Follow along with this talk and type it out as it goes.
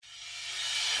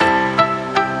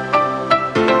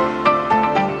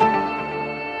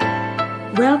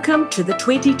Welcome to the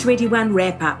 2021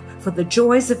 wrap-up for the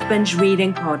Joys of Binge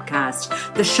Reading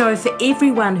podcast, the show for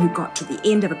everyone who got to the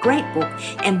end of a great book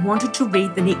and wanted to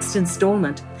read the next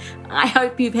installment. I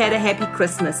hope you've had a happy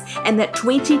Christmas and that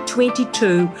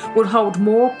 2022 will hold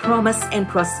more promise and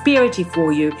prosperity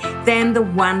for you than the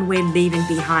one we're leaving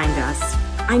behind us.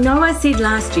 I know I said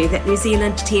last year that New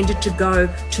Zealand tended to go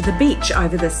to the beach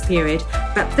over this period,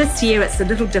 but this year it's a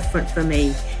little different for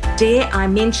me. Dare I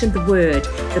mention the word,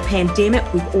 the pandemic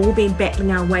we've all been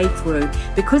battling our way through.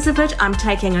 Because of it, I'm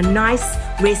taking a nice,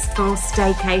 restful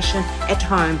staycation at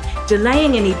home,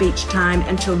 delaying any beach time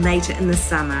until later in the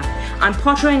summer. I'm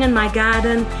pottering in my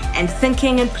garden and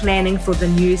thinking and planning for the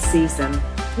new season.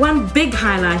 One big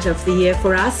highlight of the year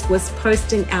for us was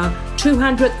posting our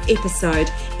 200th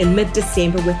episode in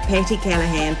mid-December with Patty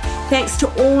Callahan. Thanks to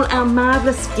all our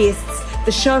marvellous guests,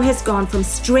 the show has gone from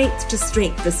strength to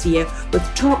strength this year, with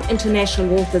top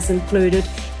international authors included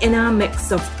in our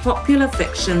mix of popular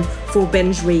fiction for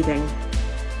binge reading.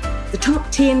 The top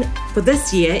 10 for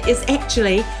this year is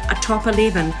actually a top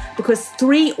 11 because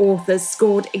 3 authors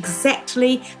scored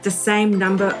exactly the same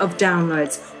number of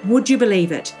downloads. Would you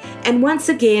believe it? And once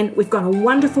again, we've got a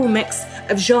wonderful mix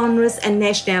of genres and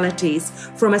nationalities,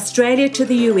 from Australia to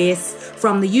the US,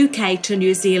 from the UK to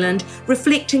New Zealand,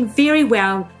 reflecting very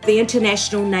well the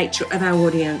international nature of our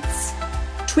audience.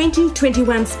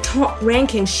 2021's top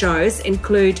ranking shows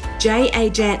include J.A.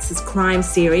 Jantz's crime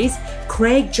series,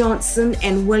 Craig Johnson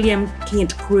and William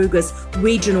Kent Kruger's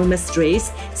regional mysteries,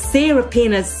 Sarah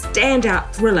Penna's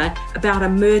standout thriller about a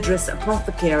murderous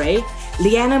apothecary,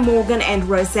 Leanna Morgan and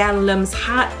Roselle Lim's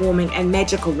heartwarming and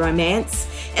magical romance,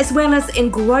 as well as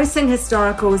engrossing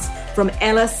historicals from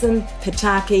Alison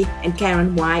Pataki and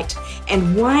Karen White,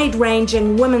 and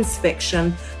wide-ranging women's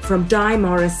fiction from Di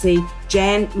Morrissey,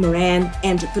 Jan Moran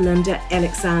and Belinda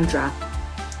Alexandra.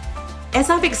 As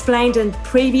I've explained in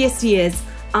previous years,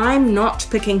 I'm not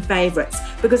picking favourites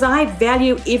because I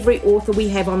value every author we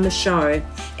have on the show.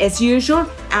 As usual,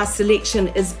 our selection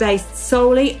is based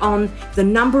solely on the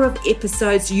number of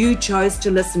episodes you chose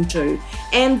to listen to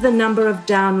and the number of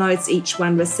downloads each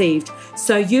one received.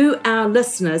 So you, our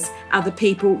listeners, are the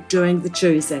people doing the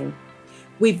choosing.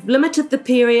 We've limited the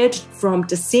period from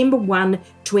December 1,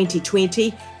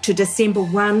 2020 to December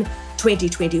 1,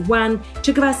 2021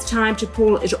 to give us time to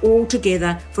pull it all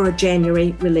together for a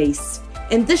January release.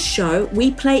 In this show,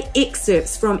 we play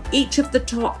excerpts from each of the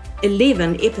top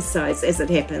 11 episodes as it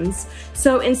happens.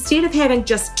 So instead of having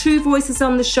just 2 voices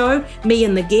on the show, me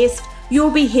and the guest, you'll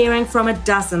be hearing from a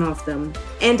dozen of them.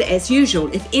 And as usual,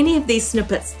 if any of these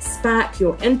snippets spark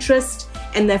your interest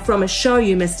and they're from a show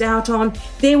you missed out on,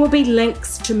 there will be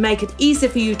links to make it easy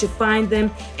for you to find them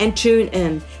and tune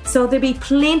in. So there'll be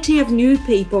plenty of new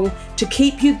people to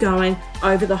keep you going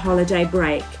over the holiday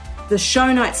break. The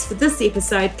show notes for this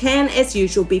episode can, as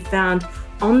usual, be found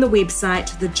on the website,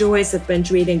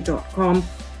 thejoysofbingereading.com,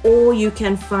 or you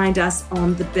can find us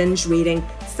on the Binge Reading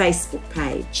Facebook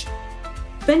page.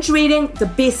 Binge Reading, the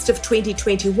best of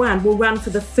 2021, will run for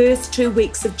the first 2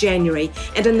 weeks of January,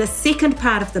 and in the second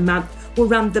part of the month, will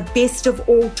run the best of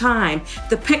all time,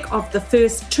 the pick of the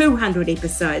first 200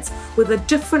 episodes, with a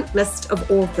different list of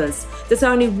authors. There's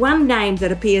only one name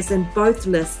that appears in both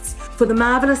lists, for the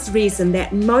marvellous reason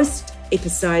that most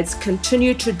episodes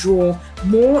continue to draw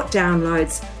more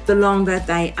downloads the longer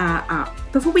they are up.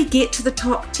 Before we get to the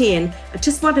top 10, I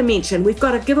just want to mention we've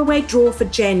got a giveaway draw for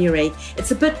January.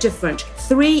 It's a bit different.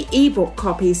 3 ebook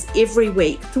copies every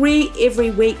week. 3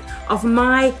 every week of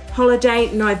my holiday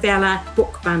novella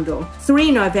book bundle.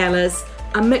 3 novellas,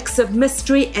 a mix of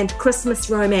mystery and Christmas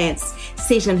romance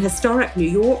set in historic New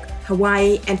York,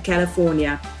 Hawaii and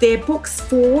California. They're books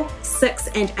 4, 6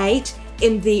 and 8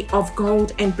 in the Of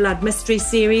Gold and Blood mystery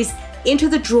series. Enter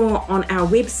the draw on our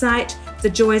website,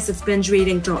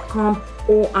 thejoysofbingereading.com,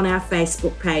 or on our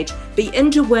Facebook page. Be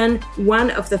in to win one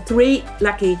of the 3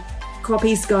 lucky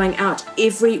copies going out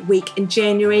every week in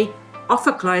January.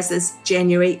 Offer closes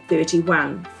January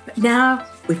 31. But now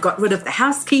we've got rid of the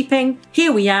housekeeping.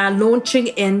 Here we are launching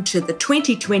into the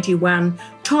 2021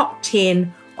 top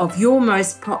 10 of your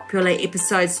most popular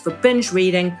episodes for binge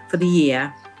reading for the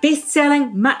year.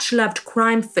 Best-selling, much-loved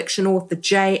crime fiction author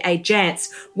J.A. Jantz,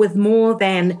 with more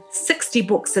than 60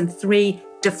 books in 3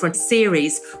 different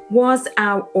series, was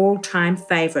our all-time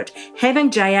favourite.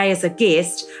 Having J.A. as a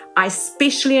guest, I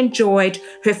especially enjoyed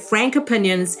her frank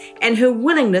opinions and her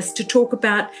willingness to talk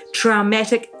about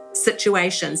traumatic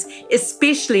situations,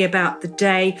 especially about the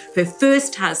day her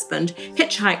first husband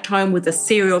hitchhiked home with a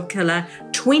serial killer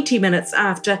 20 minutes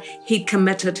after he'd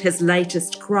committed his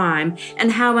latest crime,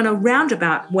 and how in a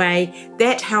roundabout way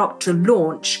that helped to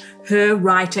launch her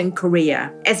writing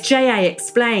career. As J.A.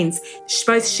 explains,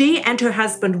 both she and her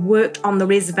husband worked on the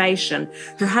reservation.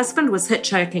 Her husband was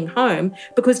hitchhiking home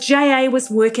because J.A. was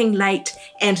working late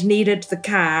and needed the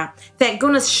car. Thank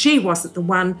goodness she wasn't the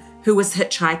one who was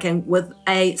hitchhiking with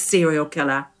a serial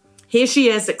killer. Here she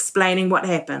is explaining what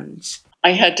happened.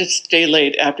 I had to stay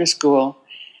late after school,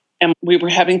 and we were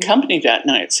having company that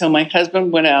night. So my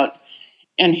husband went out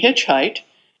and hitchhiked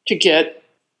to get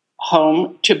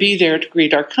home to be there to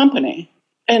greet our company.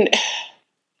 And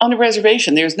on the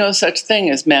reservation, there's no such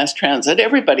thing as mass transit.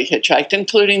 Everybody hitchhiked,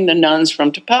 including the nuns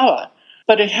from Tapawa.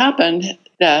 But it happened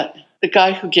that the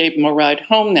guy who gave him a ride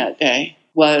home that day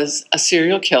was a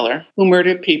serial killer who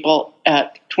murdered people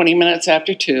at 20 minutes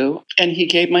after 2, and he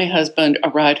gave my husband a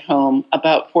ride home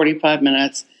about 45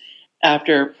 minutes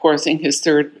after forcing his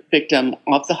third victim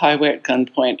off the highway at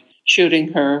gunpoint,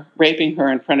 shooting her, raping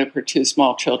her in front of her 2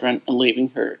 small children, and leaving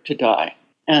her to die.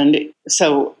 And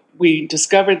so we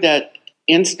discovered that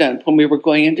incident when we were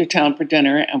going into town for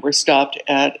dinner and were stopped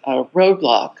at a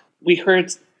roadblock. We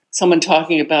heard someone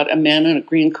talking about a man in a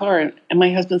green car, and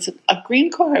my husband said, "A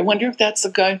green car? I wonder if that's the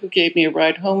guy who gave me a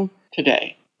ride home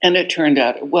today." And it turned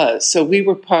out it was. So we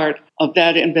were part of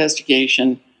that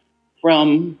investigation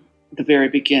from the very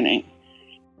beginning.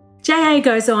 J.A.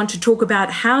 goes on to talk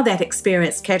about how that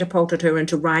experience catapulted her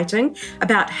into writing,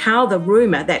 about how the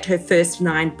rumour that her first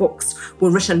 9 books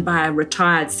were written by a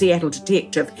retired Seattle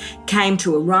detective came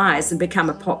to arise and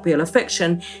become a popular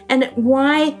fiction, and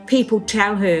why people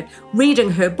tell her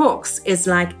reading her books is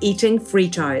like eating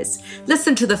Fritos.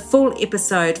 Listen to the full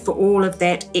episode for all of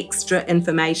that extra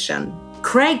information.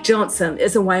 Craig Johnson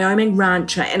is a Wyoming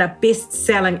rancher and a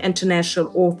best-selling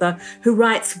international author who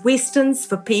writes westerns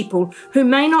for people who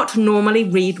may not normally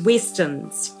read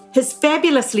westerns. His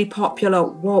fabulously popular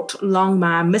Walt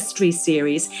Longmire mystery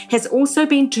series has also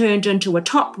been turned into a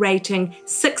top-rating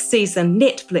 6-season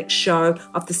Netflix show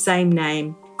of the same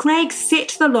name. Craig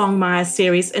set the Longmire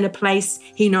series in a place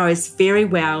he knows very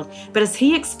well, but as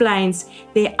he explains,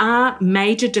 there are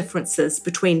major differences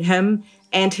between him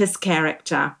and his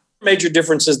character. Major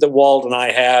differences that Walt and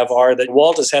I have are that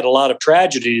Walt has had a lot of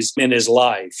tragedies in his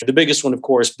life. The biggest one, of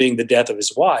course, being the death of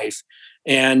his wife.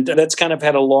 And that's kind of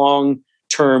had a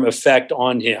long-term effect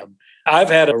on him.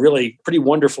 I've had a really pretty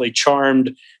wonderfully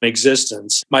charmed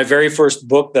existence. My very first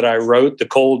book that I wrote, The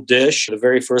Cold Dish, the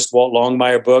very first Walt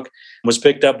Longmire book, was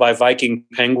picked up by Viking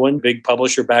Penguin, big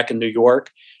publisher back in New York.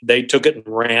 They took it and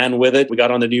ran with it. We got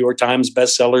on the New York Times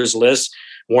bestsellers list.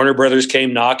 Warner Brothers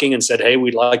came knocking and said, "Hey,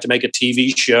 we'd like to make a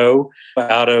TV show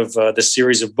out of this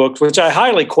series of books," which I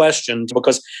highly questioned,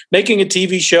 because making a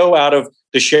TV show out of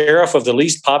the sheriff of the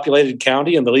least populated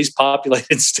county in the least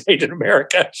populated state in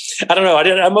America, I don't know.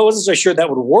 I wasn't so sure that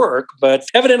would work, but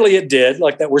evidently it did.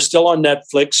 Like that, we're still on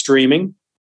Netflix streaming.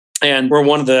 And we're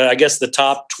one of the, I guess, the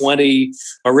top 20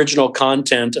 original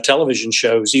content television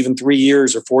shows, even 3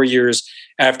 years or 4 years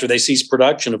after they ceased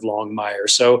production of Longmire.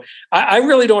 So I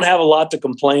really don't have a lot to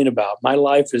complain about. My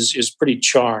life is pretty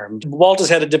charmed. Walt has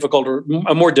had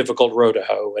a more difficult road to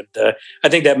hoe, and I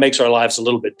think that makes our lives a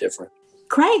little bit different.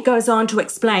 Craig goes on to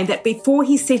explain that before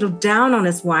he settled down on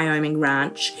his Wyoming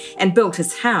ranch and built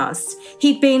his house,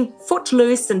 he'd been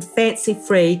footloose and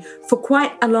fancy-free for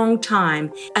quite a long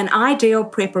time, an ideal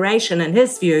preparation, in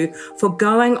his view, for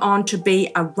going on to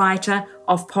be a writer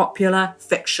of popular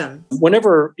fiction.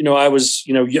 Whenever, I was,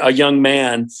 a young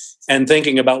man and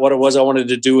thinking about what it was I wanted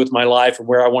to do with my life and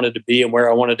where I wanted to be and where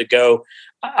I wanted to go,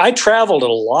 I traveled a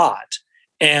lot.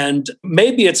 And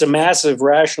maybe it's a massive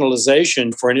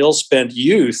rationalization for an ill-spent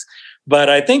youth, but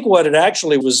I think what it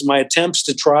actually was my attempts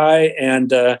to try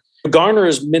and garner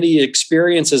as many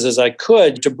experiences as I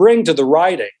could to bring to the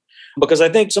writing. Because I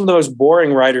think some of the most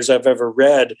boring writers I've ever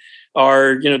read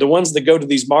are, the ones that go to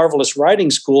these marvelous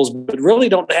writing schools, but really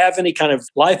don't have any kind of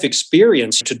life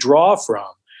experience to draw from.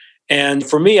 And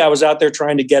for me, I was out there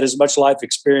trying to get as much life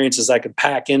experience as I could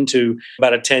pack into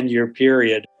about a 10-year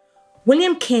period.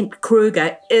 William Kent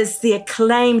Kruger is the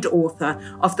acclaimed author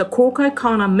of the Cork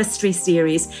O'Connor mystery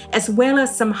series, as well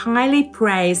as some highly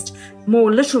praised,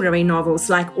 more literary novels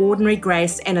like Ordinary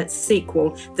Grace and its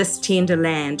sequel, This Tender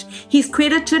Land. He's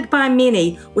credited by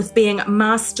many with being a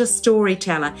master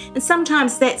storyteller, and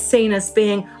sometimes that's seen as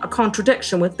being a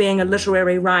contradiction with being a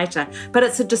literary writer, but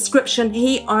it's a description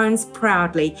he owns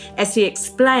proudly, as he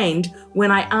explained when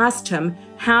I asked him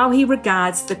how he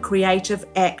regards the creative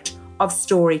act of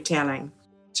storytelling.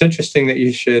 It's interesting that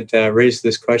you should raise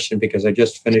this question, because I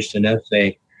just finished an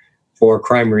essay for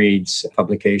Crime Reads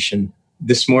publication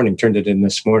this morning, turned it in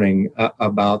this morning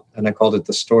about, and I called it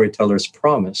the storyteller's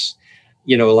promise.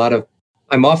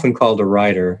 I'm often called a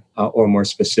writer, or more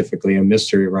specifically, a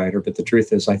mystery writer. But the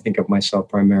truth is, I think of myself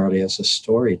primarily as a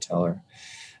storyteller.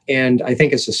 And I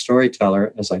think as a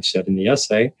storyteller, as I've said in the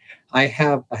essay, I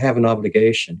have an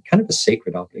obligation, kind of a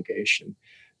sacred obligation,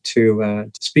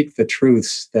 to speak the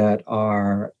truths that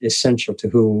are essential to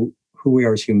who we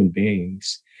are as human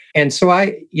beings. And so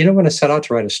when I set out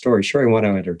to write a story, sure, I want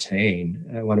to entertain.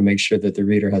 I want to make sure that the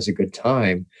reader has a good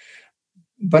time.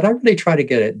 But I really try to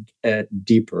get at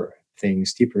deeper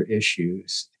things, deeper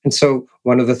issues. And so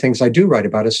one of the things I do write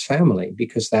about is family,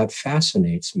 because that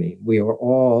fascinates me. We have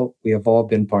all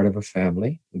been part of a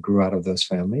family. We grew out of those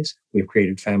families. We've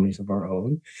created families of our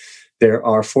own. There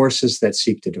are forces that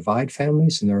seek to divide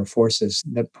families, and there are forces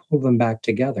that pull them back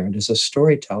together. And as a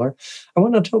storyteller, I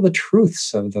want to tell the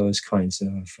truths of those kinds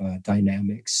of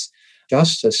dynamics.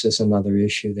 Justice is another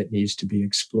issue that needs to be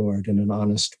explored in an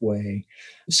honest way.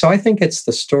 So I think it's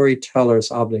the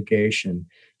storyteller's obligation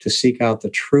to seek out the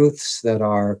truths that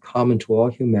are common to all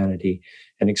humanity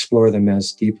and explore them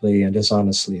as deeply and as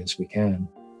honestly as we can.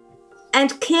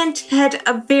 And Kent had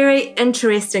a very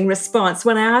interesting response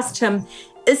when I asked him,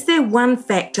 is there one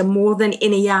factor more than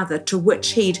any other to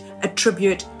which he'd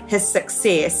attribute his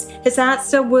success? His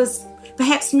answer was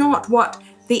perhaps not what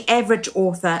the average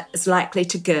author is likely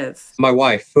to give. My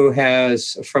wife, who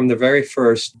has from the very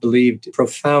first believed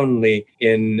profoundly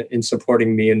in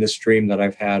supporting me in this dream that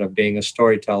I've had of being a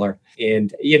storyteller.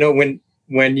 And,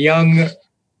 when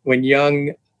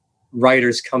young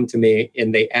writers come to me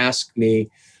and they ask me,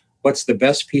 what's the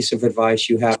best piece of advice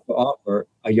you have to offer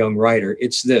a young writer?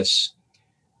 It's this: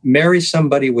 marry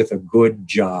somebody with a good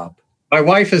job. My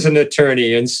wife is an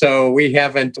attorney, and so we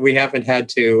haven't had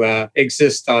to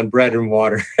exist on bread and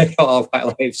water at all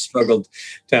while I've struggled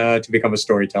to become a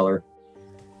storyteller.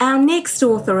 Our next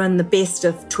author in the best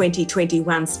of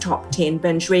 2021's top 10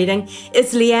 binge reading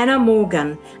is Leanna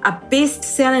Morgan, a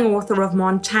best-selling author of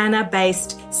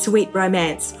Montana-based sweet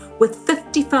romance, with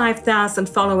 55,000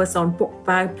 followers on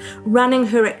BookBub, running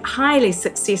her highly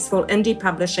successful indie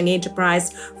publishing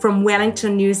enterprise from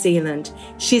Wellington, New Zealand.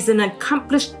 She's an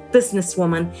accomplished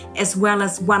businesswoman as well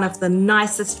as one of the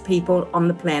nicest people on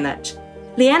the planet.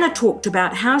 Leanna talked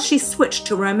about how she switched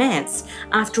to romance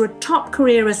after a top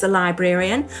career as a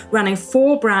librarian, running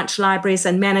 4 branch libraries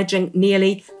and managing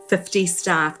nearly 50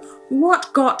 staff.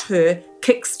 What got her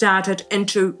kick-started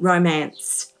into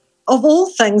romance? Of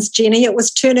all things, Jenny, it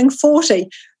was turning 40,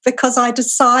 because I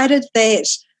decided that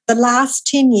the last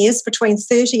 10 years, between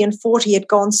 30 and 40, had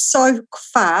gone so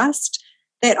fast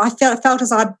that I felt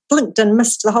as I blinked and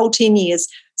missed the whole 10 years.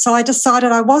 So I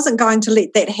decided I wasn't going to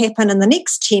let that happen in the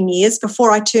next 10 years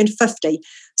before I turned 50.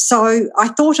 So I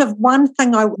thought of one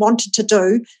thing I wanted to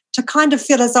do to kind of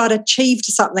feel as I'd achieved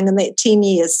something in that 10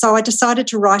 years. So I decided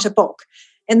to write a book.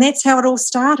 And that's how it all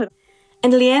started.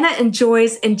 And Leanna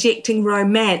enjoys injecting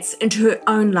romance into her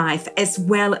own life as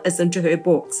well as into her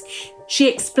books. She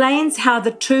explains how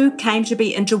the two came to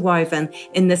be interwoven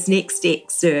in this next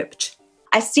excerpt.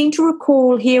 I seem to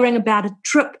recall hearing about a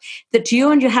trip that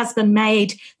you and your husband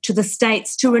made to the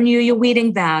States to renew your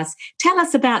wedding vows. Tell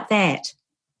us about that.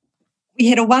 We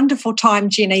had a wonderful time,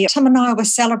 Jenny. Tim and I were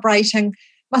celebrating,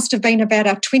 must have been about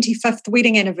our 25th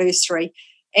wedding anniversary.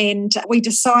 And we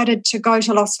decided to go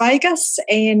to Las Vegas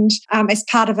and as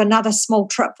part of another small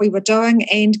trip we were doing,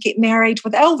 and get married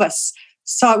with Elvis.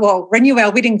 Renew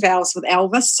our wedding vows with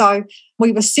Elvis. So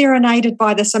we were serenaded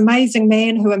by this amazing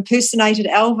man who impersonated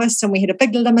Elvis, and we had a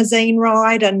big limousine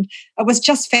ride, and it was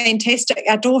just fantastic.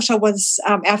 Our daughter was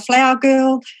our flower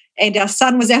girl, and our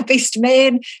son was our best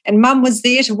man, and Mum was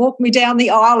there to walk me down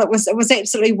the aisle. It was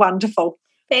absolutely wonderful.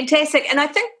 Fantastic. And I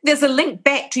think there's a link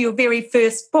back to your very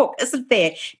first book, isn't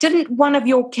there? Didn't one of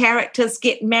your characters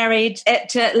get married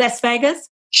at Las Vegas?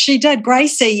 She did.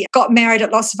 Gracie got married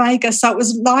at Las Vegas. So it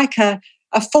was like a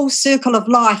full circle of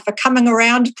life, a coming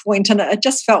around point, and it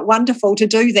just felt wonderful to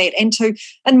do that. And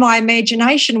in my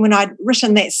imagination, when I'd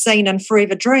written that scene in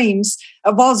Forever Dreams,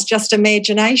 it was just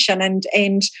imagination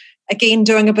and again,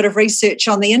 doing a bit of research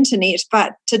on the internet.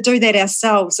 But to do that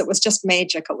ourselves, it was just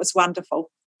magic. It was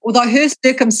wonderful. Although her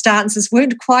circumstances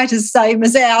weren't quite as same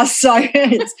as ours. So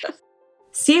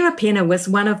Sarah Penner was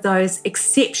one of those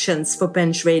exceptions for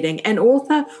binge reading, an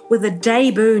author with a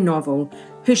debut novel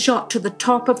who shot to the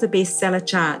top of the bestseller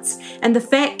charts. And the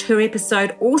fact her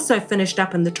episode also finished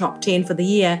up in the top 10 for the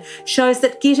year shows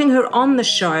that getting her on the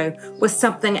show was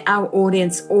something our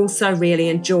audience also really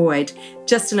enjoyed.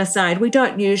 Just an aside, we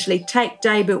don't usually take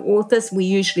debut authors. We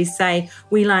usually say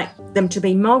we like them to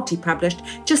be multi-published,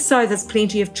 just so there's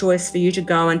plenty of choice for you to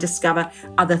go and discover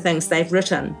other things they've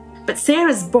written. But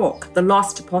Sarah's book, The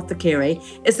Lost Apothecary,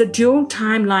 is a dual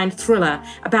timeline thriller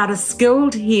about a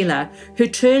skilled healer who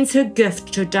turns her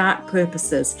gift to dark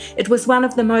purposes. It was one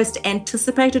of the most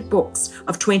anticipated books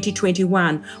of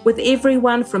 2021, with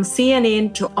everyone from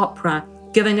CNN to Oprah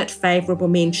giving it favourable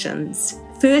mentions.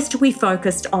 First, we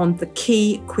focused on the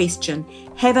key question.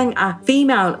 Having a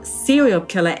female serial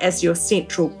killer as your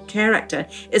central character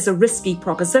is a risky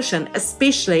proposition,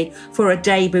 especially for a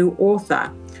debut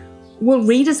author. Will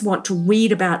readers want to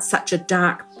read about such a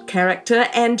dark character?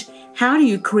 And how do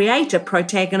you create a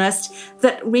protagonist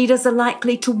that readers are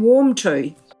likely to warm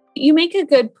to? You make a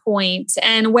good point.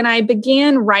 And when I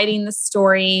began writing the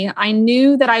story, I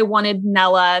knew that I wanted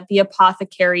Nella, the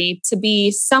apothecary, to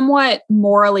be somewhat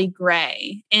morally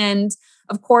gray. And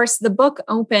of course, the book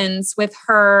opens with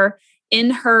her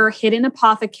in her hidden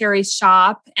apothecary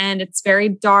shop, and it's very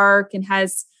dark and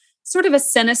has sort of a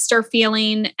sinister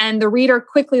feeling. And the reader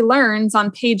quickly learns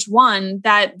on page 1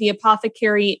 that the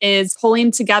apothecary is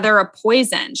pulling together a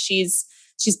poison. She's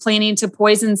planning to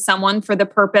poison someone for the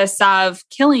purpose of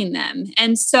killing them.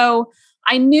 And so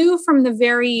I knew from the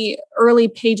very early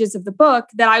pages of the book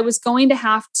that I was going to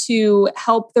have to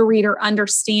help the reader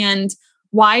understand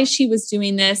why she was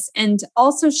doing this and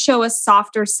also show a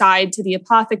softer side to the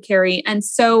apothecary. And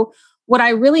so what I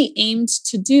really aimed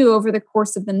to do over the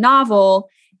course of the novel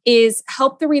is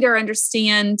help the reader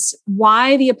understand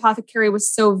why the apothecary was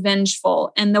so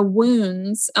vengeful and the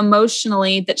wounds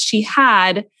emotionally that she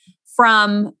had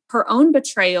from her own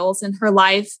betrayals in her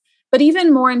life. But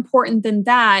even more important than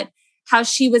that, how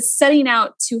she was setting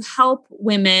out to help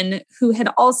women who had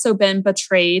also been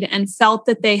betrayed and felt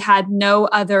that they had no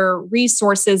other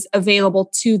resources available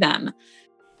to them.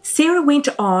 Sarah went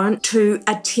on to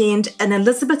attend an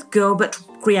Elizabeth Gilbert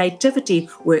creativity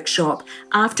workshop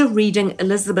after reading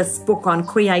Elizabeth's book on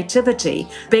creativity,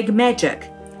 Big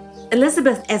Magic.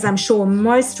 Elizabeth, as I'm sure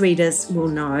most readers will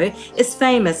know, is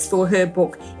famous for her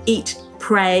book Eat,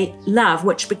 Pray, Love,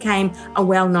 which became a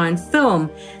well-known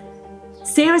film.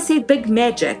 Sarah said Big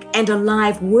Magic and a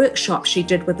live workshop she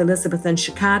did with Elizabeth in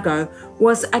Chicago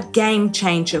was a game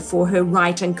changer for her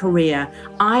writing career.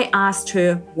 I asked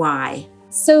her why.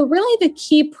 So really the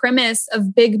key premise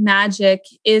of Big Magic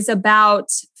is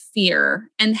about fear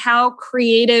and how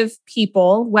creative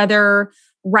people, whether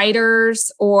writers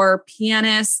or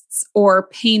pianists or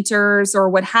painters or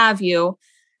what have you,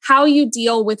 how you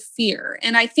deal with fear.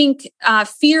 And I think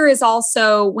fear is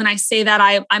also, when I say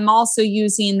that, I'm also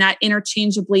using that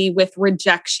interchangeably with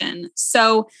rejection.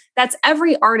 So that's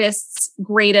every artist's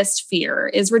greatest fear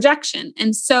is rejection.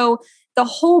 And so the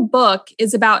whole book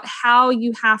is about how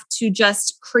you have to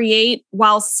just create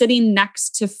while sitting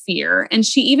next to fear. And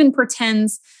she even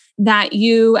pretends that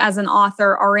you as an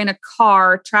author are in a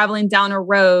car traveling down a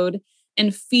road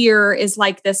and fear is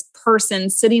like this person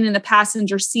sitting in the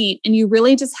passenger seat. And you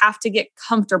really just have to get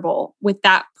comfortable with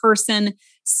that person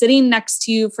sitting next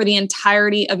to you for the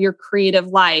entirety of your creative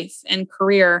life and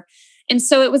career. And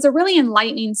so it was a really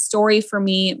enlightening story for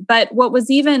me. But what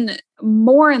was even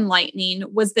more enlightening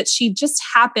was that she just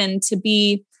happened to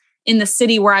be in the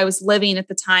city where I was living at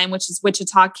the time, which is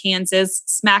Wichita, Kansas,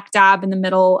 smack dab in the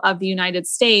middle of the United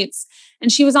States.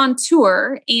 And she was on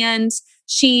tour, and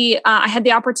I had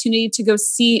the opportunity to go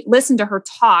listen to her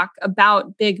talk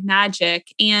about Big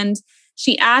Magic. And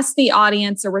she asked the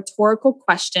audience a rhetorical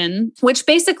question, which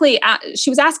basically she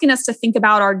was asking us to think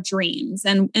about our dreams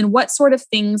and what sort of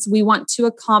things we want to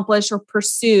accomplish or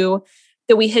pursue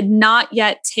that we had not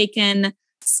yet taken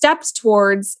steps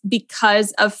towards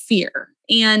because of fear.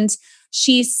 And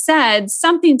she said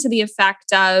something to the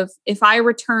effect of, if I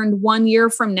returned 1 year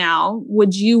from now,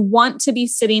 would you want to be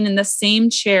sitting in the same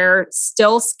chair,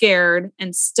 still scared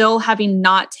and still having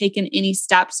not taken any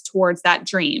steps towards that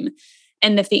dream?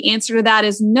 And if the answer to that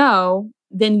is no,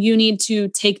 then you need to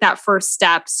take that first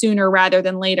step sooner rather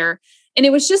than later. And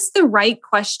it was just the right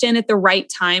question at the right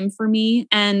time for me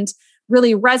and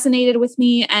really resonated with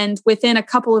me. And within a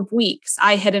couple of weeks,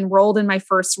 I had enrolled in my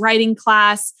first writing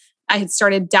class. I had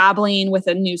started dabbling with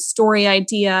a new story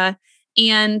idea.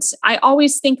 And I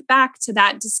always think back to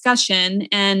that discussion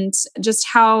and just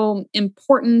how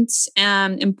important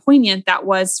and poignant that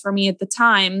was for me at the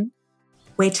time.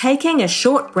 We're taking a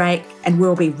short break and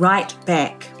we'll be right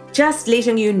back. Just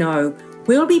letting you know,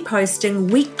 we'll be posting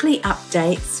weekly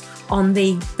updates on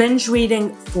the Binge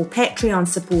Reading for Patreon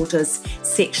supporters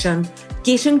section,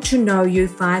 Getting to Know You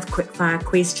 5 Quickfire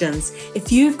Questions.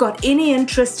 If you've got any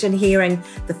interest in hearing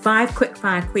the 5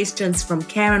 Quickfire questions from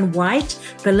Karen White,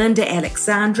 Belinda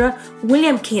Alexandra,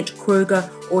 William Kent Kruger,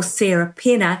 or Sarah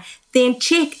Penner, then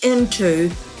check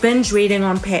into Binge Reading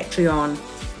on Patreon.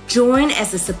 Join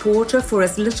as a supporter for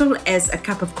as little as a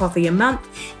cup of coffee a month,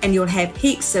 and you'll have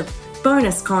heaps of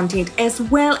bonus content as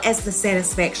well as the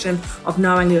satisfaction of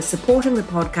knowing you're supporting the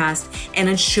podcast and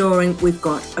ensuring we've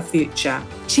got a future.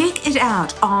 Check it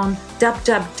out on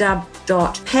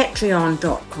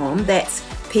www.patreon.com. That's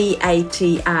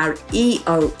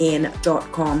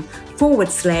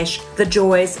patreon.com/The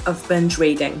Joys of Binge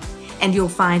Reading. And you'll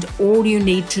find all you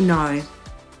need to know.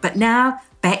 But now,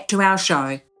 back to our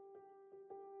show.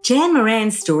 Jan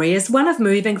Moran's story is one of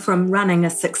moving from running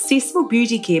a successful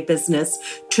beauty care business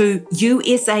to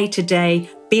USA Today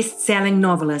best-selling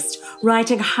novelist,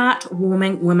 writing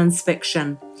heartwarming women's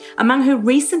fiction. Among her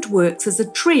recent works is a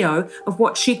trio of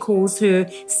what she calls her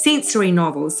sensory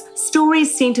novels,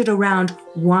 stories centered around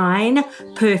wine,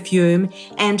 perfume,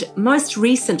 and most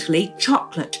recently,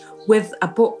 chocolate, with a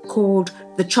book called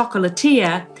The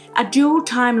Chocolatier, a dual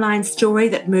timeline story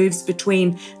that moves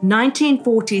between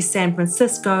 1940s San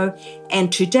Francisco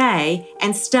and today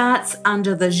and starts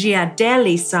under the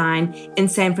Giardelli sign in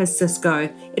San Francisco.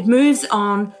 It moves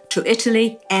on to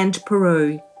Italy and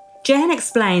Peru. Jan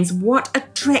explains what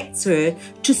attracts her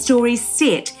to stories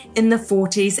set in the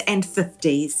 40s and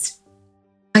 50s.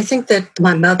 I think that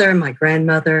my mother and my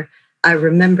grandmother, I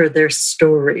remember their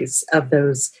stories of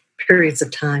those periods of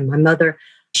time. My mother,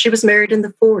 she was married in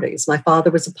the 40s. My father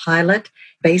was a pilot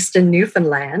based in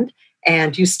Newfoundland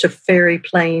and used to ferry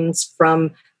planes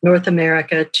from North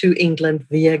America to England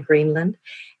via Greenland.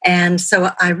 And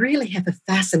so I really have a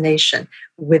fascination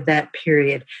with that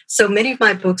period. So many of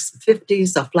my books, the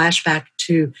 50s, I'll flash back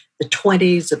to the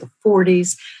 20s or the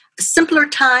 40s. A simpler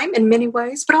time in many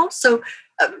ways, but also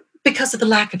because of the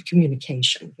lack of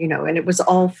communication, and it was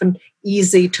often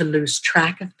easy to lose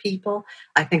track of people.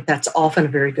 I think that's often a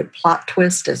very good plot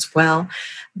twist as well.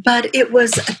 But it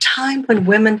was a time when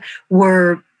women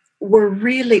were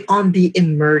really on the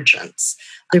emergence.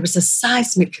 There was a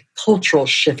seismic cultural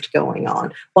shift going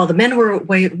on. While the men were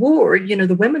away at war,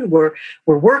 the women were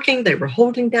working, they were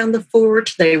holding down the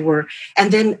fort,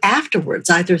 and then afterwards,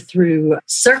 either through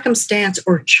circumstance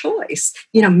or choice,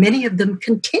 many of them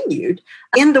continued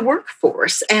in the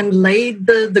workforce and laid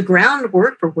the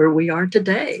groundwork for where we are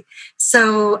today.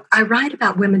 So I write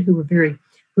about women who were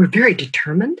very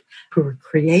determined, who are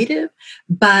creative,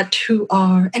 but who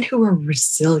are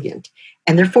resilient,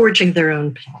 and they're forging their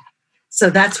own path. So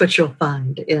that's what you'll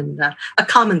find in a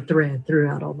common thread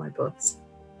throughout all my books.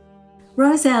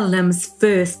 Roselle Lim's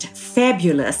first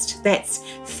Fabulist, that's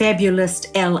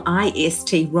Fabulist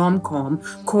List rom-com,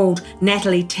 called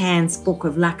Natalie Tan's Book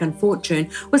of Luck and Fortune,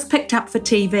 was picked up for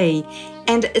TV,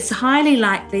 and it's highly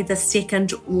likely the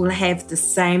second will have the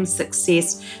same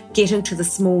success getting to the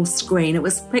small screen. It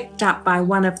was picked up by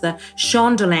one of the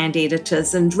Shondaland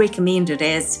editors and recommended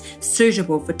as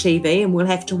suitable for TV, and we'll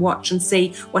have to watch and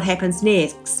see what happens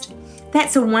next.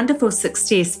 That's a wonderful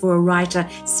success for a writer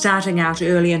starting out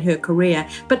early in her career,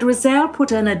 but Roselle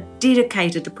put in a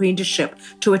dedicated apprenticeship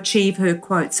to achieve her,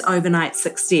 quotes, overnight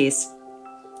success.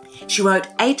 She wrote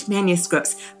 8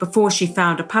 manuscripts before she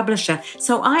found a publisher,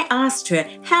 so I asked her,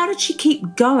 how did she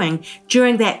keep going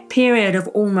during that period of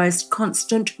almost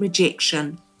constant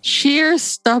rejection? Sheer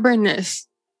stubbornness.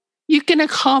 You can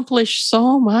accomplish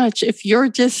so much if you're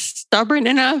just stubborn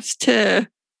enough to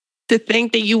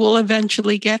think that you will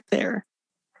eventually get there.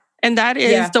 And that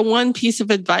is the one piece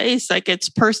of advice. Like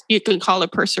you can call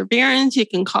it perseverance, you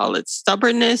can call it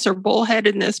stubbornness or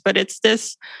bullheadedness, but it's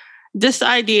this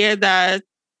idea that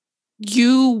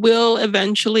you will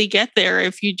eventually get there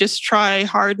if you just try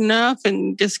hard enough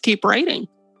and just keep writing.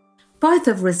 Both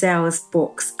of Roselle's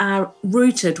books are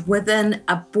rooted within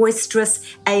a boisterous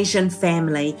Asian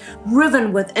family,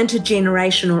 riven with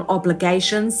intergenerational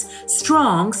obligations,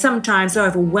 strong, sometimes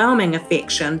overwhelming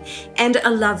affection, and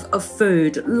a love of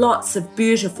food. Lots of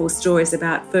beautiful stories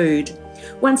about food.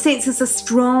 One senses a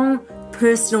strong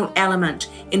personal element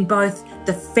in both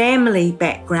the family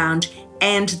background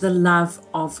and the love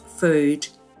of food.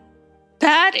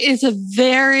 That is a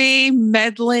very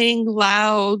meddling,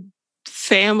 loud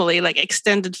family, like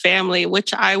extended family,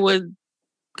 which I would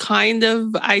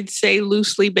I'd say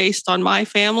loosely based on my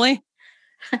family.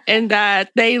 And that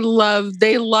they love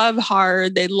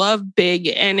hard, they love big,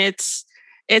 and it's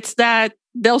that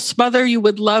they'll smother you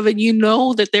with love, and you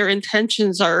know that their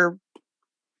intentions are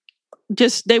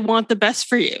just, they want the best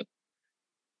for you.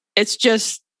 It's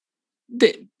just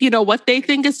what they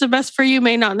think is the best for you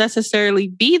may not necessarily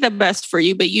be the best for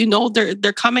you, but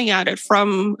they're coming at it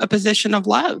from a position of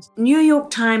love. New York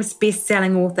Times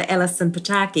best-selling author Alison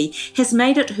Pataki has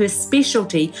made it her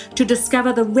specialty to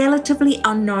discover the relatively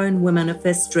unknown women of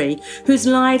history whose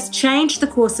lives changed the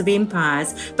course of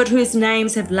empires, but whose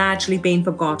names have largely been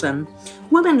forgotten.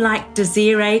 Women like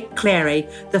Desiree Clary,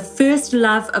 the first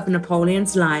love of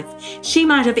Napoleon's life. She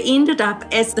might have ended up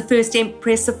as the first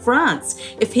Empress of France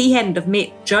if he hadn't have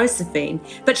met Josephine,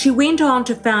 but she went on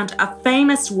to found a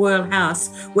famous royal house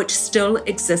which still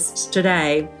exists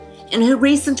today. In her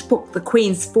recent book, The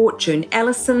Queen's Fortune,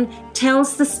 Alison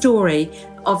tells the story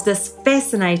of this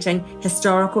fascinating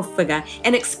historical figure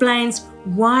and explains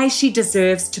why she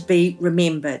deserves to be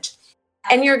remembered.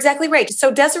 And you're exactly right.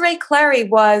 So Desiree Clary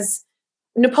was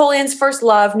Napoleon's first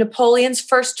love, Napoleon's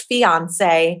first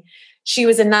fiancée. She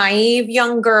was a naive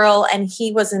young girl, and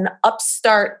he was an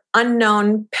upstart,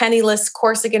 unknown, penniless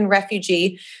Corsican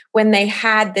refugee when they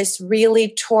had this really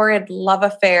torrid love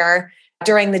affair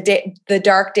during the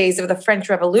dark days of the French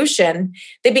Revolution.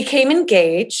 They became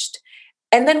engaged.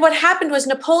 And then what happened was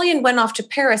Napoleon went off to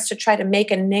Paris to try to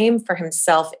make a name for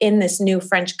himself in this new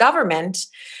French government.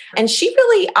 And she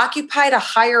really occupied a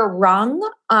higher rung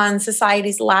on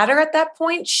society's ladder at that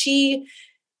point. She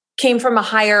came from a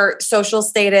higher social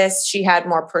status. She had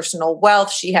more personal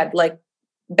wealth. She had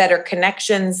better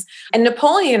connections. And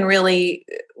Napoleon really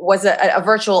was a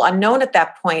virtual unknown at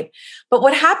that point. But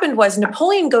what happened was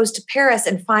Napoleon goes to Paris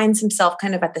and finds himself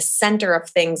kind of at the center of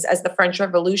things as the French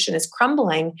Revolution is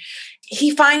crumbling.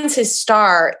 He finds his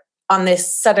star on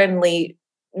this suddenly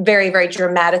very, very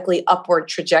dramatically upward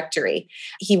trajectory.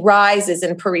 He rises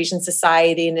in Parisian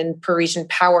society and in Parisian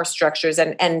power structures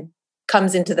and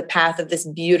comes into the path of this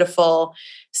beautiful,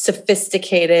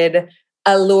 sophisticated,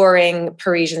 alluring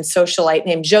Parisian socialite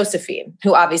named Josephine,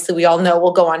 who obviously we all know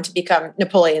will go on to become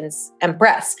Napoleon's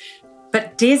empress.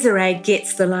 But Desiree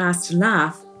gets the last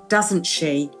laugh, doesn't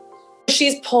she?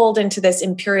 She's pulled into this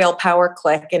imperial power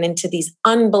clique and into these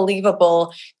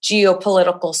unbelievable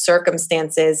geopolitical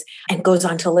circumstances and goes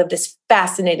on to live this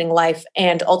fascinating life.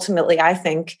 And ultimately, I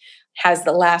think, has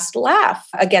the last laugh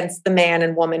against the man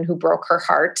and woman who broke her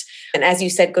heart. And as you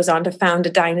said, goes on to found a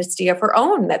dynasty of her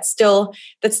own that still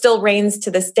reigns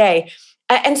to this day.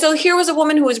 And so here was a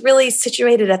woman who was really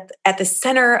situated at the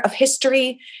center of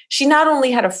history. She not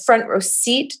only had a front row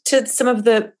seat to some of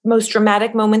the most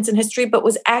dramatic moments in history, but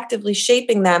was actively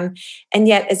shaping them. And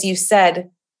yet, as you said,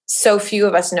 so few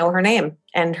of us know her name,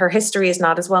 and her history is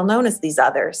not as well known as these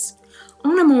others.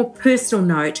 On a more personal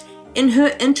note, in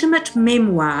her intimate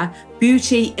memoir,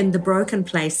 Beauty in the Broken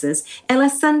Places,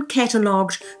 Alison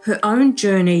catalogued her own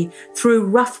journey through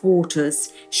rough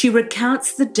waters. She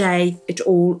recounts the day it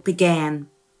all began.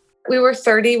 We were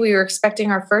 30, we were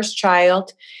expecting our first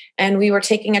child, and we were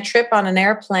taking a trip on an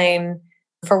airplane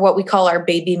for what we call our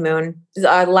baby moon,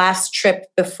 our last trip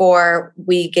before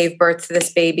we gave birth to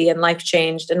this baby and life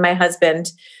changed. And my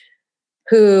husband,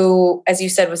 who, as you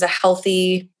said, was a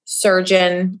healthy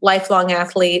surgeon, lifelong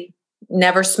athlete,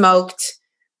 never smoked,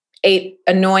 ate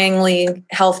annoyingly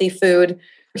healthy food.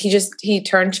 He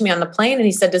turned to me on the plane and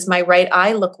he said, "Does my right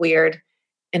eye look weird?"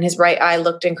 And his right eye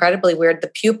looked incredibly weird. The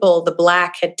pupil, the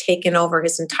black, had taken over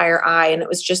his entire eye, and it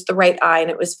was just the right eye. And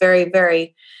it was very,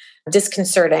 very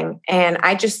disconcerting. And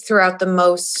I just threw out the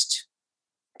most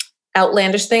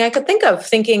outlandish thing I could think of,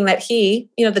 thinking that he,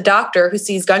 the doctor who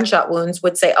sees gunshot wounds,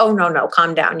 would say, "Oh, no,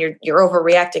 calm down. You're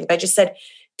overreacting." But I just said,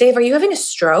 "Dave, are you having a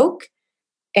stroke?"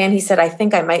 And he said, "I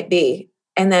think I might be."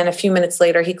 And then a few minutes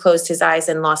later, he closed his eyes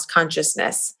and lost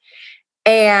consciousness.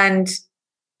 And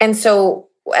so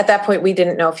at that point, we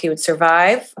didn't know if he would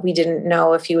survive. We didn't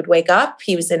know if he would wake up.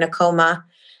 He was in a coma.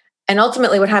 And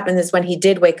ultimately what happened is when he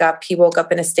did wake up, he woke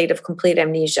up in a state of complete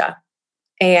amnesia.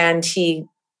 And he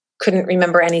couldn't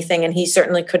remember anything. And he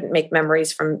certainly couldn't make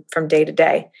memories from day to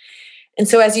day. And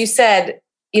so as you said,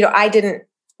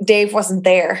 Dave wasn't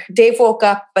there. Dave woke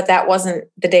up, but that wasn't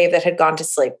the Dave that had gone to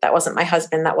sleep. That wasn't my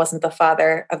husband. That wasn't the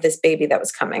father of this baby that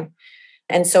was coming.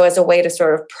 And so as a way to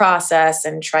sort of process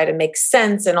and try to make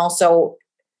sense, and also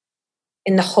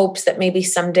in the hopes that maybe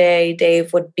someday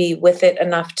Dave would be with it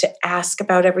enough to ask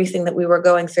about everything that we were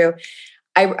going through,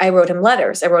 I wrote him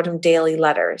letters. I wrote him daily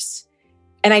letters.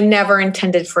 And I never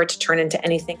intended for it to turn into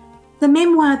anything. The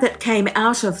memoir that came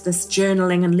out of this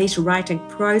journaling and letter writing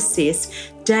process,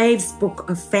 Dave's book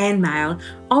of fan mail,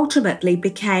 ultimately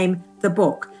became the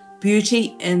book,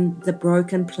 Beauty in the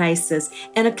Broken Places,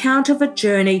 an account of a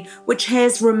journey which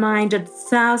has reminded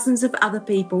thousands of other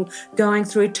people going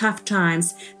through tough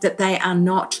times that they are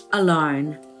not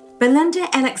alone. Belinda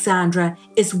Alexandra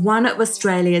is one of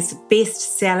Australia's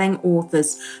best-selling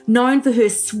authors, known for her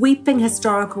sweeping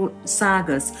historical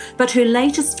sagas, but her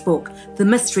latest book, The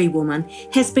Mystery Woman,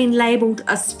 has been labelled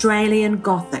Australian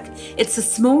Gothic. It's a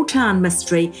small-town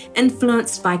mystery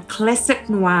influenced by classic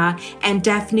noir and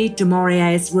Daphne du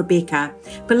Maurier's Rebecca.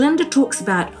 Belinda talks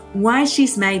about why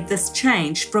she's made this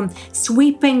change from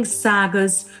sweeping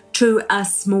sagas to a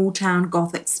small-town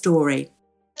Gothic story.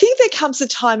 I think there comes a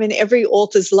time in every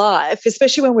author's life,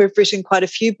 especially when we've written quite a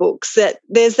few books, that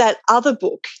there's that other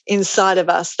book inside of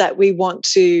us that we want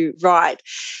to write.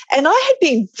 And I had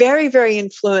been very, very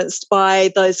influenced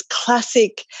by those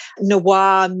classic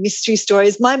noir mystery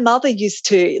stories. My mother used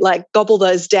to gobble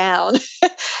those down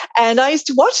and I used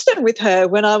to watch them with her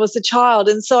when I was a child.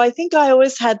 And so I think I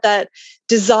always had that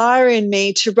desire in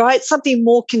me to write something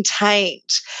more contained.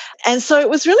 And so it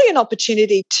was really an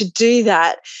opportunity to do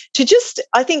that, to just,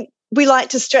 I think we like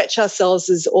to stretch ourselves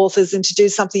as authors and to do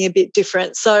something a bit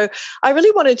different. So I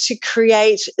really wanted to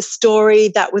create a story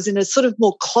that was in a sort of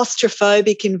more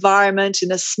claustrophobic environment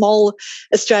in a small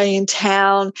Australian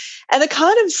town, and the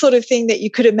kind of sort of thing that you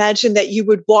could imagine that you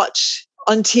would watch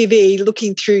on TV,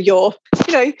 looking through your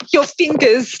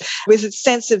fingers with a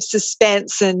sense of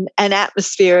suspense and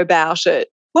atmosphere about it.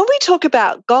 When we talk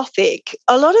about Gothic,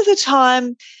 a lot of the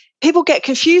time people get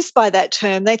confused by that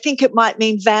term. They think it might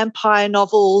mean vampire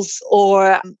novels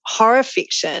or horror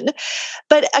fiction.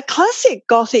 But a classic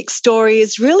Gothic story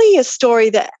is really a story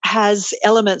that has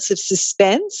elements of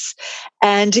suspense,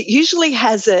 and it usually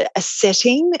has a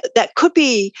setting that could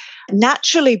be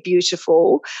naturally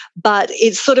beautiful, but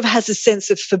it sort of has a sense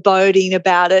of foreboding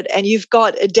about it. And you've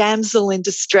got a damsel in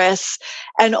distress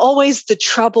and always the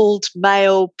troubled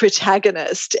male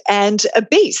protagonist and a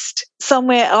beast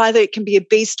somewhere. Either it can be a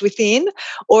beast within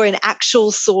or an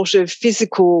actual sort of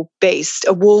physical beast,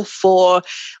 a wolf or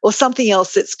something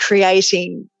else that's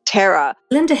creating terror.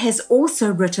 Linda has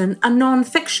also written a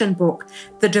non-fiction book,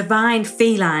 The Divine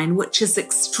Feline, which is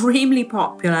extremely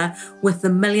popular with the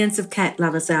millions of cat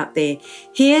lovers out there.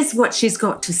 Here's what she's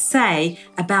got to say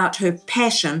about her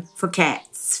passion for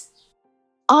cats.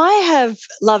 I have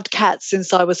loved cats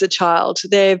since I was a child.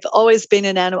 They've always been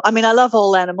an animal. I mean, I love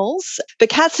all animals, but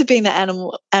cats have been the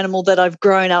animal that I've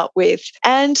grown up with.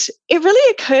 And it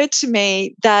really occurred to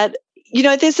me that,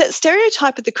 there's that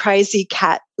stereotype of the crazy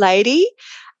cat lady.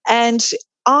 And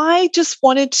I just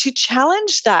wanted to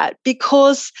challenge that,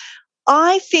 because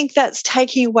I think that's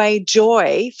taking away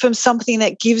joy from something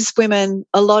that gives women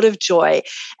a lot of joy.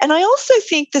 And I also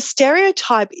think the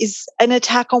stereotype is an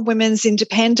attack on women's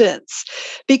independence,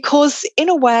 because in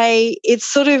a way it's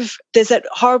sort of, there's that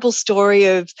horrible story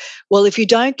of, well, if you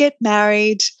don't get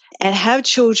married and have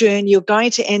children, you're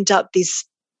going to end up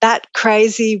that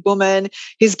crazy woman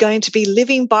who's going to be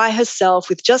living by herself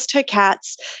with just her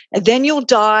cats, and then you'll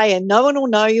die and no one will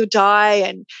know you'll die,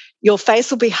 and your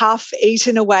face will be half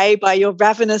eaten away by your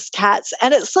ravenous cats.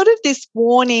 And it's sort of this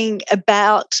warning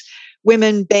about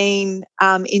women being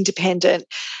independent.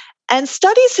 And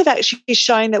studies have actually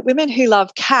shown that women who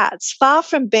love cats, far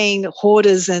from being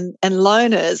hoarders and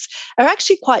loners, are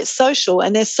actually quite social,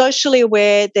 and they're socially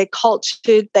aware, they're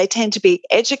cultured, they tend to be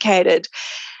educated.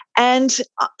 And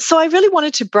so I really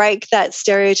wanted to break that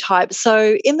stereotype.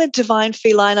 So in The Divine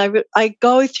Feline, I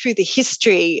go through the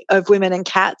history of women and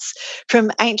cats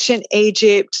from ancient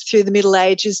Egypt through the Middle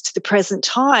Ages to the present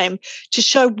time, to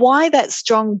show why that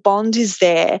strong bond is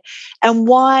there and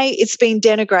why it's been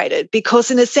denigrated.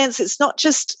 Because in a sense, it's not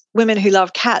just women who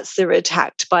love cats that are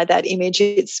attacked by that image.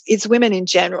 It's women in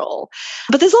general.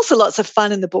 But there's also lots of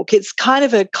fun in the book. It's kind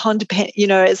of a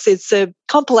it's a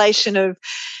compilation of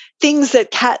things that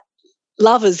cat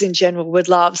lovers in general would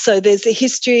love. So there's a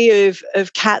history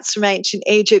of cats from ancient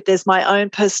Egypt. There's my own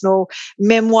personal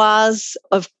memoirs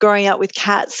of growing up with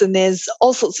cats, and there's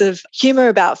all sorts of humor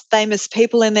about famous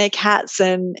people and their cats,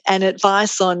 and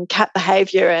advice on cat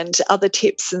behaviour and other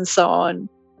tips and so on.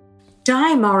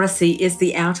 Di Morrissey is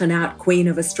the out-and-out queen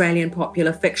of Australian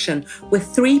popular fiction, with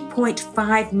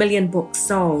 3.5 million books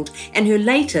sold, and her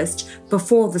latest,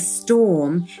 Before the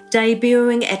Storm,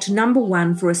 debuting at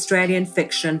 #1 for Australian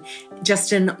fiction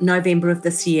just in November of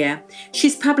this year.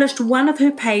 She's published one of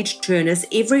her page-turners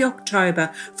every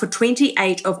October for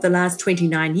 28 of the last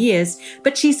 29 years,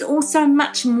 but she's also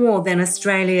much more than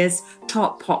Australia's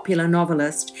top popular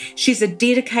novelist. She's a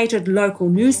dedicated local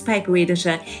newspaper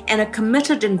editor and a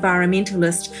committed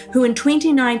environmentalist who in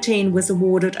 2019 was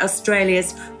awarded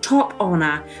Australia's top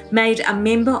honour, made a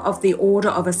member of the Order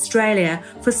of Australia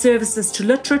for services to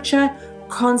literature,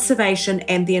 conservation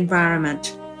and the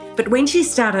environment. But when she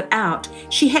started out,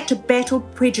 she had to battle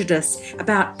prejudice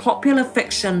about popular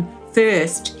fiction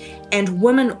first, and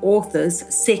women authors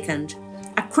second.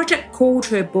 A critic called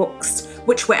her books,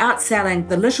 which were outselling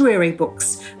the literary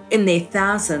books in their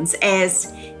thousands,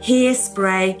 as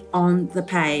hairspray on the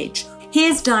page.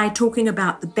 Here's Di talking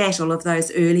about the battle of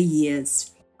those early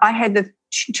years. I had the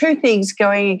two things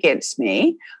going against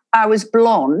me. I was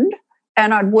blonde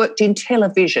and I'd worked in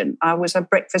television. I was a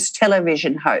breakfast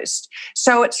television host.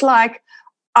 So it's like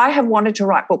I have wanted to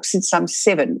write books since I'm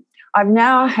 7. I've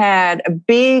now had a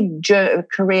big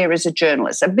career as a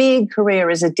journalist, a big career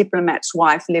as a diplomat's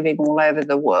wife living all over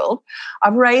the world.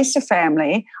 I've raised a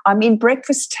family. I'm in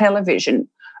breakfast television.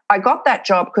 I got that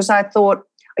job because I thought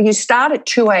you start at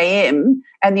 2 a.m.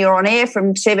 and you're on air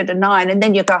from 7 to 9 and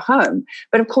then you go home.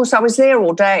 But, of course, I was there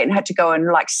all day and had to go and,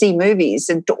 see movies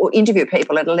and interview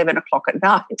people at 11 o'clock at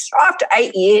night. So after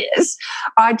 8 years,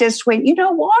 I just went, you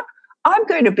know what? I'm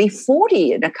going to be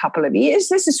 40 in a couple of years.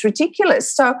 This is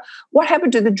ridiculous. So what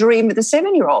happened to the dream of the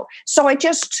 7-year-old? So I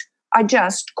just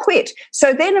quit.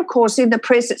 So then, of course, in the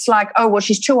press, it's like, oh, well,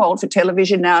 she's too old for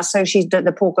television now, so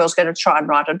the poor girl's going to try and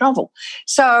write a novel.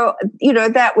 So,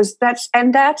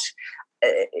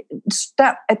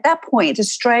 at that point,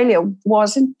 Australia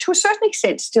was, and to a certain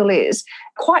extent still is,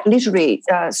 quite literary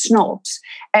snobs.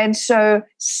 And so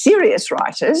serious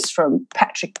writers from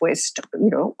Patrick West,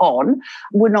 on,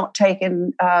 were not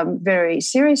taken very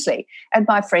seriously. And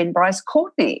my friend Bryce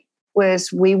Courtney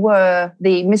we were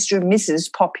the Mr. and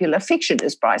Mrs. Popular Fiction,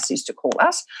 as Bryce used to call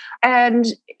us. And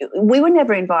we were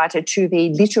never invited to the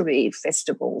literary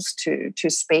festivals to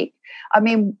speak. I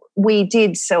mean, we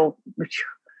did sell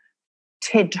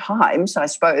 10 times, I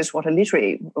suppose, what a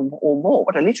literary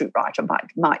writer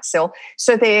might sell.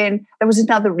 So then there was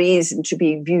another reason to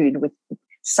be viewed with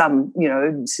some,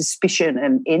 suspicion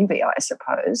and envy, I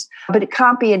suppose. But it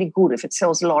can't be any good if it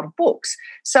sells a lot of books.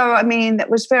 So, I mean, that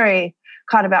was very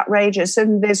kind of outrageous.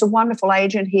 And there's a wonderful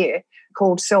agent here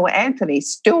called Selwa Anthony,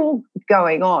 still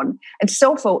going on. And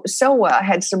Selwa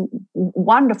had some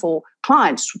wonderful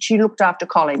clients. She looked after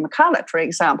Colleen McCullough, for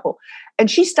example.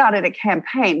 And she started a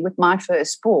campaign with my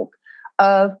first book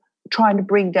of trying to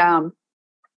bring down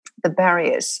the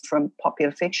barriers from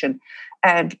popular fiction.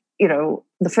 And,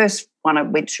 the first one I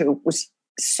went to was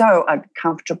so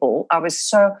uncomfortable.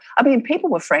 People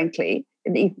were frankly,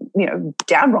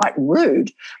 downright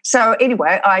rude. So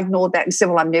anyway, I ignored that and said,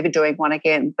 well, I'm never doing one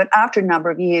again. But after a number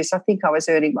of years, I think I was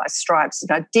earning my stripes.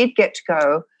 And I did get to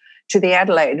go to the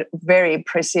Adelaide, very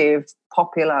impressive,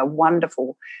 popular,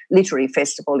 wonderful literary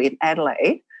festival in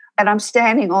Adelaide. And I'm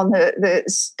standing on the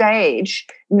stage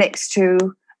next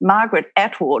to Margaret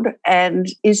Atwood and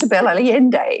Isabel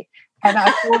Allende. And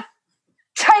I thought,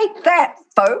 take that,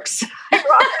 folks.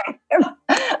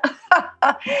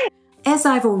 As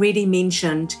I've already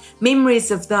mentioned,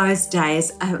 memories of those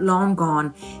days are long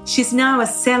gone. She's now a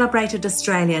celebrated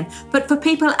Australian, but for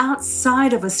people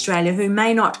outside of Australia who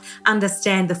may not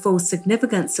understand the full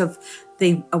significance of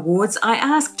the awards, I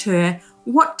asked her,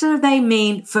 what do they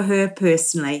mean for her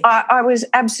personally? I was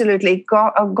absolutely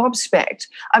gobsmacked.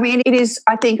 I mean, it is,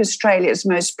 I think, Australia's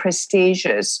most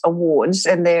prestigious awards,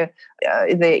 and there's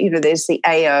the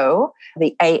AO,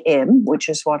 the AM, which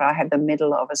is what I have the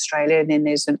Medal of Australia, and then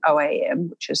there's an OAM,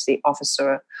 which is the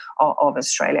Officer of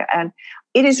Australia. And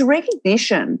it is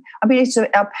recognition. I mean, it's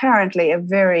apparently a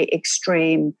very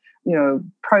extreme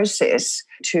process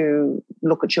to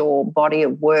look at your body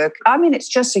of work. I mean, it's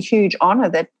just a huge honour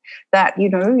that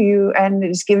and it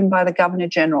is given by the Governor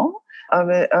General of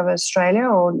Australia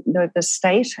or the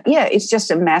state. Yeah, it's just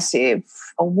a massive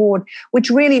award, which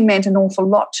really meant an awful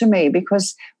lot to me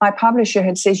because my publisher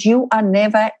had said, you are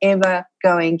never, ever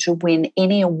going to win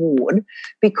any award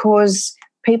because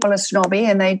people are snobby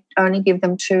and they only give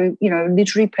them to,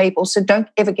 literary people. So don't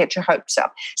ever get your hopes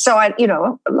up. So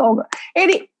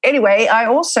anyway, I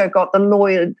also got the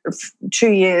Lloyd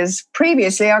 2 years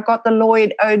previously. I got the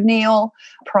Lloyd O'Neill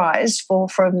Prize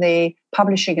from the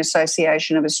Publishing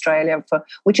Association of Australia,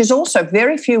 which is also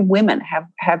very few women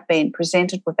have been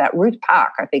presented with that. Ruth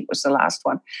Park, I think, was the last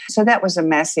one. So that was a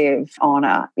massive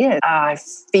honour. Yeah, I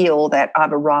feel that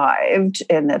I've arrived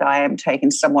and that I am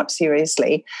taken somewhat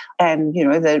seriously. And,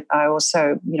 that I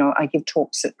also, I give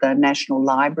talks at the National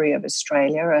Library of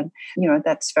Australia and,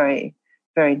 that's very,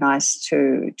 very nice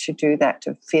to do that,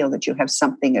 to feel that you have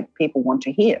something that people want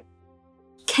to hear.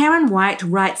 Karen White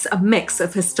writes a mix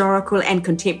of historical and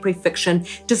contemporary fiction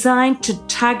designed to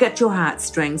tug at your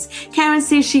heartstrings. Karen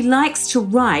says she likes to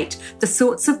write the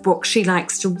sorts of books she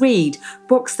likes to read,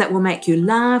 books that will make you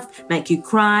laugh, make you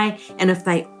cry, and if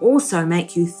they also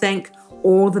make you think,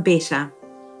 all the better.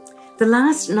 The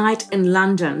Last Night in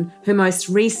London, her most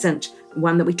recent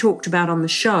one that we talked about on the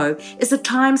show, is a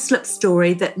time slip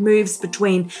story that moves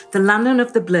between the London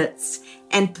of the Blitz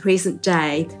and present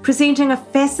day, presenting a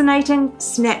fascinating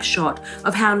snapshot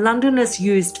of how Londoners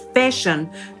used fashion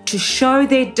to show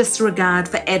their disregard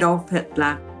for Adolf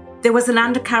Hitler. There was an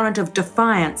undercurrent of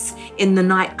defiance in the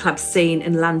nightclub scene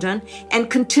in London, and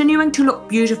continuing to look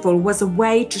beautiful was a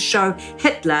way to show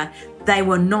Hitler they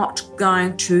were not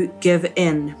going to give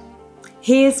in.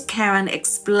 Here's Karen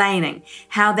explaining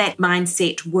how that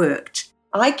mindset worked.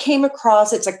 I came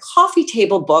across, it's a coffee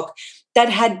table book that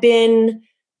had been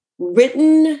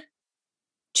written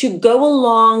to go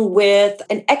along with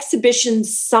an exhibition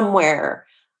somewhere,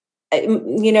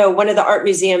 one of the art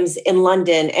museums in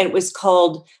London, and it was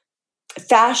called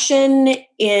Fashion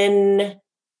in,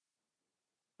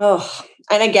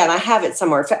 and again, I have it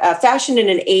somewhere, Fashion in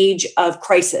an Age of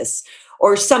Crisis,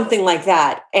 or something like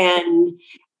that. And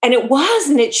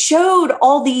it showed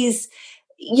all these,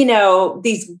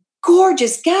 these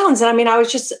gorgeous gowns. And I mean, I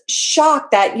was just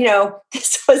shocked that,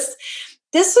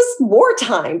 this was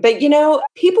wartime, but,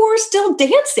 people were still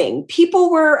dancing.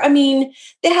 People were,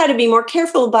 they had to be more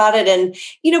careful about it. And,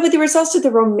 but there was also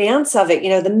the romance of it,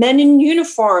 the men in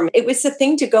uniform. It was the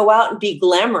thing to go out and be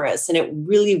glamorous. And it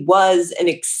really was an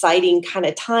exciting kind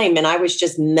of time. And I was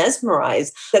just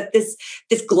mesmerized that this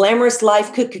glamorous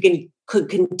life could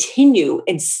continue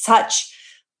in such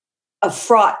a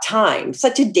fraught time,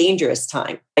 such a dangerous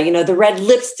time. The red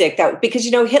lipstick, because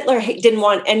Hitler didn't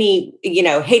want any,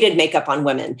 hated makeup on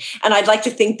women. And I'd like to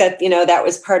think that, that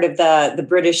was part of the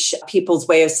British people's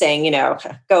way of saying,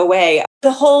 go away.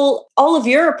 All of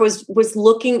Europe was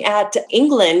looking at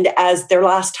England as their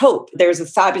last hope. There's a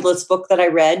fabulous book that I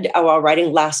read while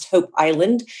writing Last Hope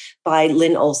Island by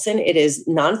Lynn Olson. It is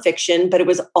nonfiction, but it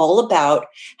was all about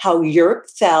how Europe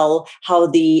fell, how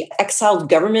the exiled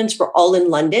governments were all in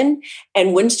London.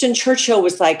 And Winston Churchill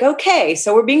was like, okay,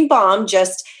 so we're being bombed,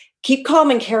 just keep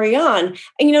calm and carry on.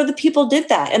 And, the people did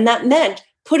that. And that meant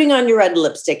putting on your red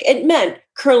lipstick. It meant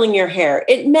curling your hair.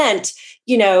 It meant,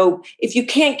 if you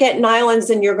can't get nylons,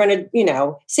 then you're going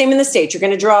to, same in the States, you're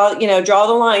going to draw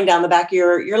the line down the back of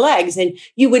your legs, and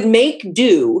you would make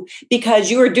do because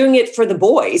you were doing it for the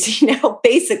boys,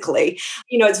 basically.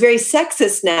 It's very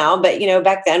sexist now, but,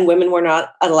 back then women were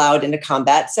not allowed into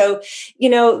combat. So,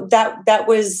 that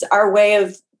was our way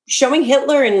of showing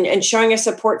Hitler and showing our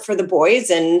support for the boys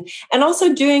and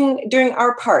also doing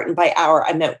our part. And by our,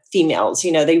 I meant females.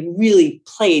 They really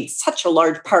played such a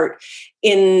large part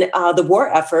in the war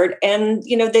effort. And,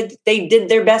 they did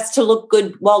their best to look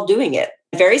good while doing it.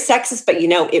 Very sexist, but,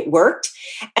 it worked.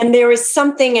 And there was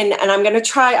something, and I'm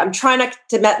trying not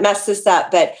to mess this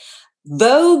up, but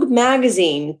Vogue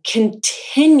magazine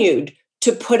continued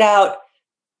to put out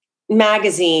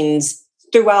magazines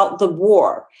throughout the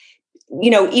war.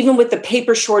 Even with the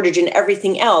paper shortage and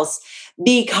everything else,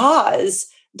 because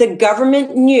the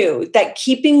government knew that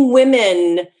keeping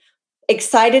women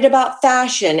excited about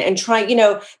fashion and trying,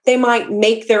 they might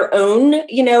make their own,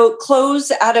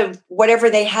 clothes out of whatever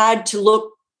they had to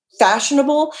look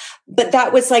fashionable. But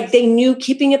that was like, they knew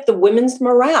keeping up the women's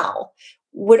morale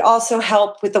would also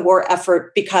help with the war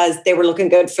effort because they were looking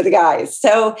good for the guys.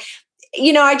 So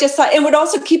I just thought it would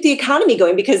also keep the economy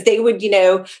going because they would,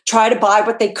 try to buy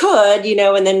what they could,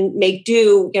 and then make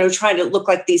do, trying to look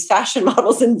like these fashion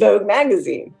models in Vogue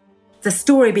magazine. The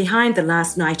story behind The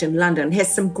Last Night in London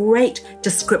has some great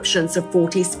descriptions of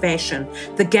 40s fashion,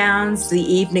 the gowns, the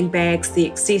evening bags,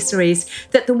 the accessories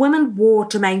that the women wore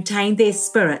to maintain their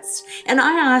spirits. And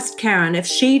I asked Karen if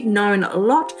she'd known a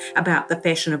lot about the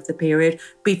fashion of the period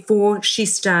before she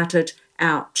started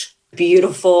out.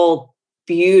 Beautiful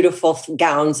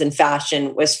gowns and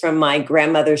fashion was from my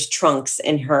grandmother's trunks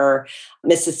in her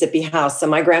Mississippi house. So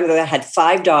my grandmother had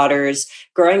 5 daughters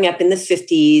growing up in the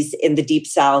 50s in the Deep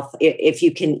South. If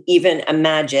you can even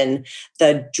imagine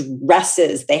the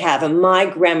dresses they have. And my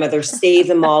grandmother saved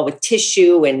them all with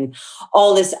tissue and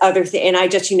all this other thing. And I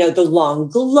just, the long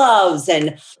gloves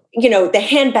and the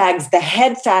handbags, the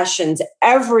head fashions,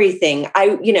 everything.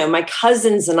 My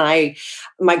cousins and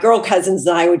my girl cousins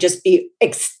and I would just be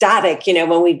ecstatic,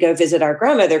 when we'd go visit our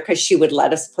grandmother because she would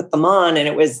let us put them on. And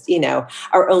it was,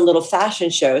 our own little fashion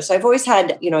show. So I've always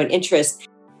had, an interest.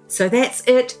 So that's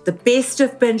it, the best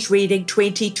of Binge Reading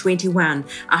 2021.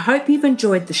 I hope you've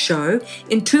enjoyed the show.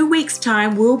 In 2 weeks'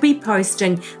 time, we'll be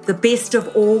posting the best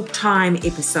of all time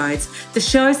episodes, the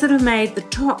shows that have made the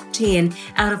top 10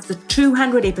 out of the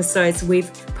 200 episodes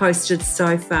we've posted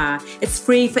so far. It's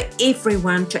free for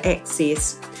everyone to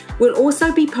access. We'll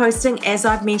also be posting, as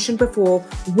I've mentioned before,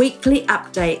 weekly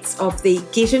updates of the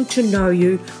Getting to Know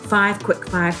You 5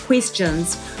 Quickfire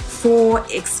questions 4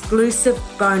 exclusive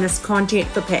bonus content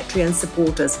for Patreon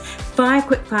supporters. 5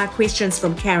 quickfire questions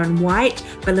from Karen White,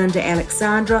 Belinda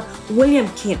Alexandra, William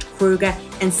Kent Kruger,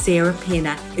 and Sarah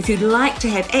Penner. If you'd like to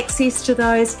have access to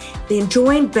those, then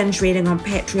join Binge Reading on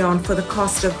Patreon for the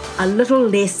cost of a little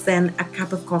less than a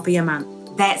cup of coffee a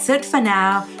month. That's it for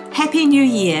now. Happy New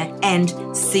Year and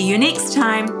see you next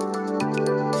time.